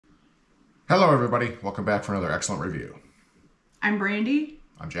Hello everybody, welcome back for another excellent review. I'm Brandy.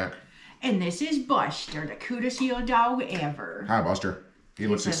 I'm Jack. And this is Buster, the cutest little dog ever. Hi Buster. He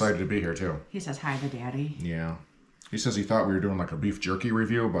looks excited to be here too. He says hi to Daddy. Yeah. He says he thought we were doing like a beef jerky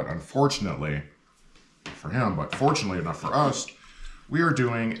review, but unfortunately, for him, but fortunately enough for us, we are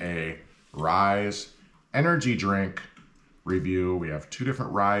doing a Ryse energy drink review. We have two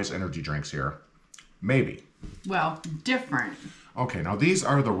different Ryse energy drinks here. Maybe. Well, different. Okay, now these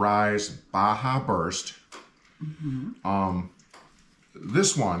are the Ryse Baja Burst.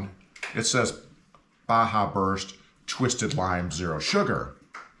 This one, it says Baja Burst Twisted Lime Zero Sugar.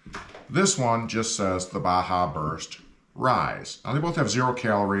 This one just says the Baja Burst Ryse. Now they both have 0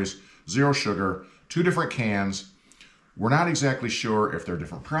 calories, 0 sugar, 2 different cans. We're not exactly sure if they're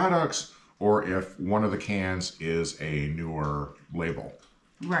different products or if one of the cans is a newer label.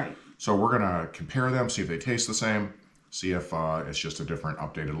 Right. So we're gonna compare them, see if they taste the same, see if it's just a different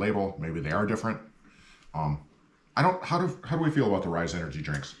updated label. Maybe they are different. How do we feel about the Ryse energy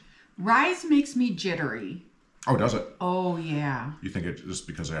drinks? Ryse makes me jittery. Oh, does it? Oh, yeah. You think it's just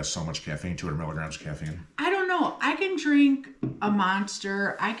because it has so much caffeine, 200 milligrams of caffeine? I don't know. I can drink a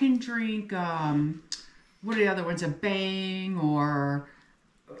Monster. I can drink, what are the other ones? A Bang, or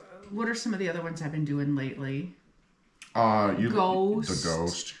what are some of the other ones I've been doing lately? The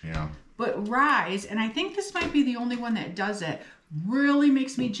Ghost, yeah. But Ryse, and I think this might be the only one that does it, really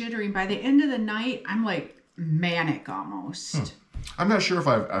makes me jittery. By the end of the night, I'm like manic almost. I'm not sure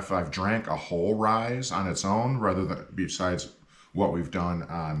if I've drank a whole Ryse on its own, rather than besides what we've done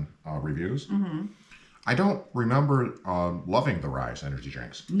on reviews. I don't remember loving the Ryse energy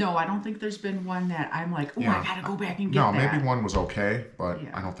drinks. No, I don't think there's been one that I'm like, oh, I gotta go back and get that. No, that. maybe one was okay, but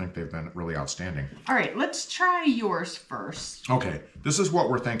I don't think they've been really outstanding. All right, let's try yours first. Okay, this is what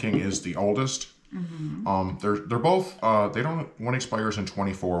we're thinking is the oldest. They're both, one expires in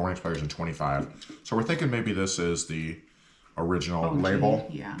 24, one expires in 25. So we're thinking maybe this is the original label.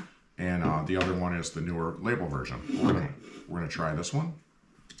 Yeah. And the other one is the newer label version. We're gonna try this one.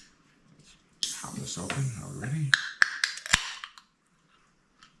 Pop this open. Are we ready?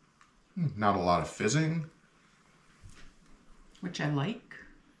 Not a lot of fizzing. Which I like.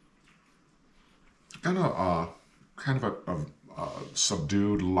 Got a kind of a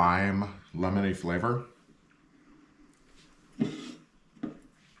subdued lime, lemony flavor.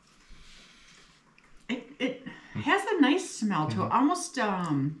 It has a nice smell to it, almost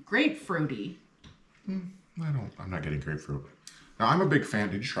grapefruity. I'm not getting grapefruit. Now I'm a big fan.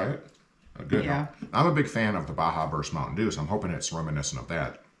 Did you try it? Good. Yeah. I'm a big fan of the Baja Burst Mountain Dew, so I'm hoping it's reminiscent of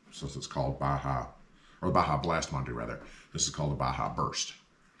that, since it's called Baja, or Baja Blast Mountain Dew rather. This is called the Baja Burst.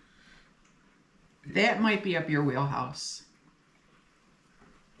 That might be up your wheelhouse.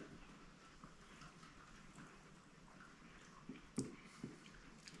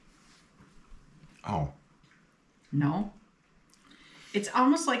 Oh. No? It's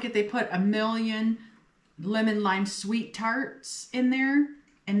almost like if they put a million lemon lime sweet tarts in there,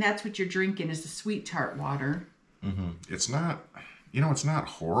 and that's what you're drinking is the sweet tart water. It's not, it's not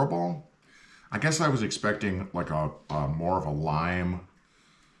horrible. I guess I was expecting like a more of a lime,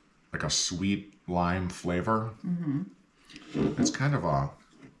 like a sweet lime flavor. It's kind of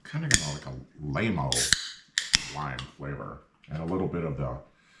like a lame-o lime flavor, and a little bit of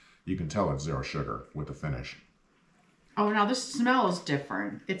you can tell it's 0 sugar with the finish. Oh, now this smell is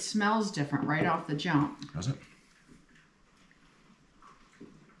different. It smells different right off the jump. Does it?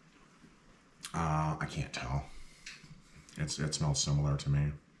 I can't tell. It smells similar to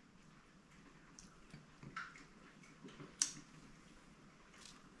me.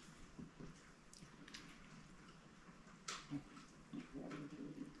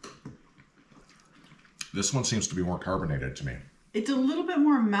 This one seems to be more carbonated to me. It's a little bit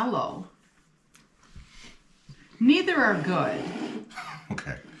more mellow. Neither are good.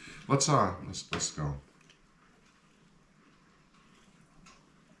 Okay, let's go.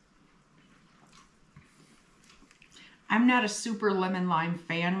 I'm not a super lemon lime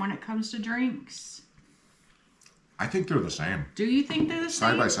fan when it comes to drinks. I think they're the same. Do you think they're the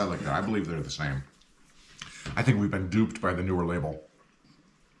same? Side by side like that, I believe they're the same. I think we've been duped by the newer label.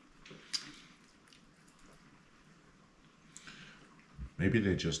 Maybe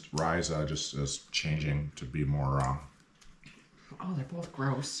they just Ryse just is changing to be more. Oh, they're both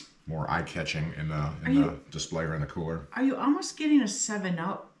gross. More eye-catching in the display or in the cooler. Are you almost getting a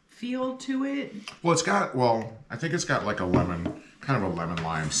 7-Up feel to it? Well, I think it's got like a lemon, kind of a lemon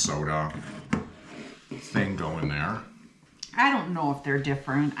lime soda thing going there. I don't know if they're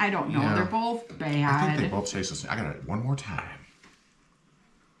different. I don't know. Yeah. They're both bad. I think they both taste the same. I got it one more time.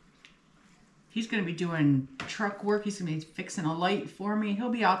 He's going to be doing truck work. He's going to be fixing a light for me. He'll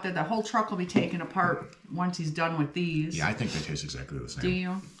be out there. The whole truck will be taken apart once he's done with these. Yeah, I think they taste exactly the same. Do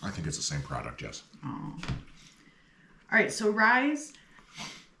you? I think it's the same product, yes. Oh. All right, so Ryse.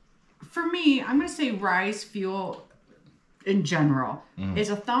 For me, I'm going to say Ryse Fuel in general is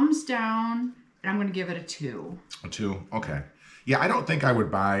a thumbs down, and I'm going to give it a 2. A 2? Okay. Yeah, I don't think I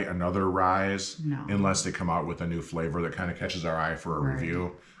would buy another Ryse unless they come out with a new flavor that kind of catches our eye for a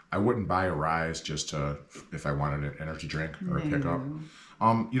review. I wouldn't buy a Ryse just if I wanted an energy drink or a pickup.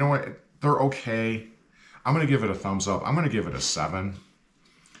 You know what? They're okay. I'm going to give it a thumbs up. I'm going to give it a 7.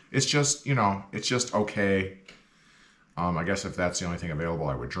 It's just, it's just okay. I guess if that's the only thing available,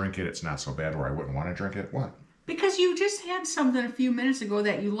 I would drink it. It's not so bad where I wouldn't want to drink it. What? Because you just had something a few minutes ago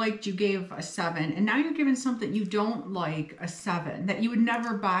that you liked, you gave a 7, and now you're giving something you don't like a 7 that you would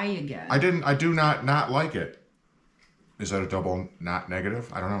never buy again. I do not like it. Is that a double not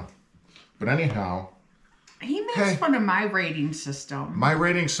negative? I don't know. But anyhow. He makes fun of my rating system. My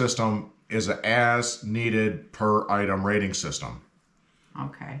rating system is an as needed per item rating system.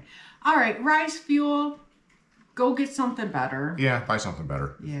 Okay. All right. Ryse Fuel. Go get something better. Yeah, buy something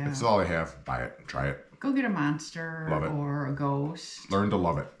better. Yeah. If it's all they have, buy it. Try it. Go get a Monster or a Ghost. Learn to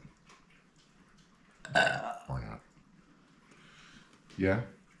love it. Or not. Yeah.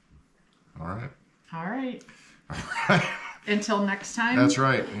 All right. All right. Until next time. That's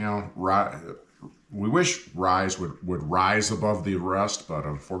right. We wish Ryse would rise above the rest, but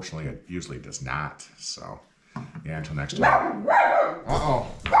unfortunately it usually does not. So, yeah, until next time. Uh-oh.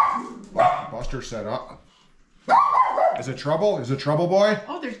 Buster said, Is it trouble? Is it trouble, boy?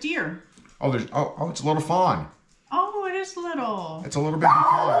 Oh, there's deer. Oh, it's a little fawn. Oh, it is little. It's a little baby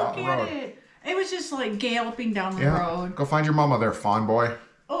fawn out the road. Look at it. It was just like galloping down the road. Go find your mama there, fawn boy.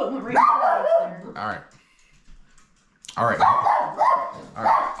 Oh, it went right there. All right. All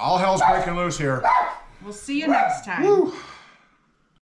right. All hell's breaking loose here. We'll see you next time. Woo.